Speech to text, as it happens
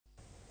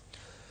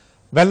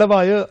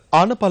වැල්ලවාය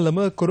ආනපල්ලම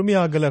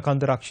කුරුමියාගල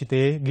කන්ද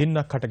රක්ෂිතයේ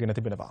ගින්නක් හටගෙන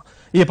තිබෙනවා.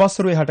 ඊයේ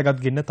පස්වරුවේ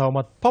හටගත් ගින්න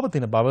තවමත්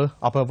පවතින බව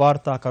අප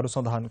වාර්තාකරු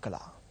සඳහන්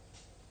කළා.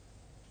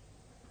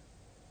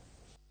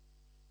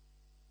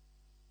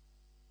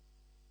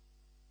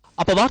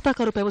 අප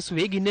වාර්තාකරු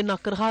පැවසුවේ ගින්නෙන්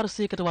අක්කර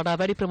 400කට වඩා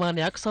වැඩි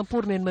ප්‍රමාණයක්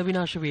සම්පූර්ණයෙන්ම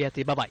විනාශ වී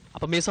ඇති බවයි.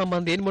 අප මේ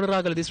සම්බන්ධයෙන්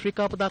මොනරාගල දිස්ත්‍රික්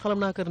ආපදා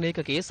කළමනාකරණ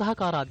ඒකකයේ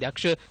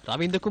සහකාරාධ්‍යක්ෂ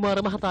රවින්ද්‍ර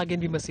කුමාර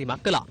මහතාගෙන්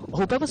විමසීමක් කළා.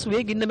 ඔහු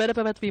පැවසුවේ ගින්න මැඩ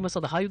පැවැත්වීම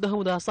සඳහා යුද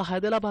හමුදා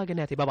සහායද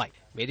ලබාගෙන ඇති බවයි.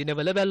 මේ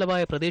දිනවල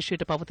වැල්ලවාය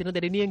ප්‍රදේශයට පවතින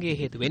දෙඩිනියන්ගේ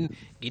හේතුවෙන්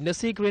ගින්න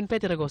සීඝ්‍රයෙන්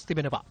පැතිර ගොස්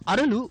තිබෙනවා.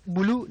 අරලු,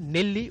 මුළු,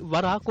 නෙල්ලි,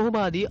 වරා, කොහොඹ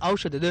ආදී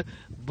ඖෂධද,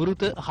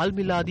 බුරුත,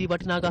 හල්මිල ආදී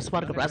වටිනා ගස්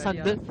වර්ග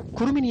රැසක්ද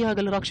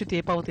කුරුමිනියාගල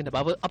රක්ෂිතයේ පවතින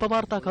බව අප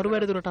වාර්තාකරු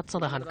වැඩිදුරටත්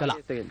සඳහන්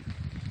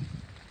කළා.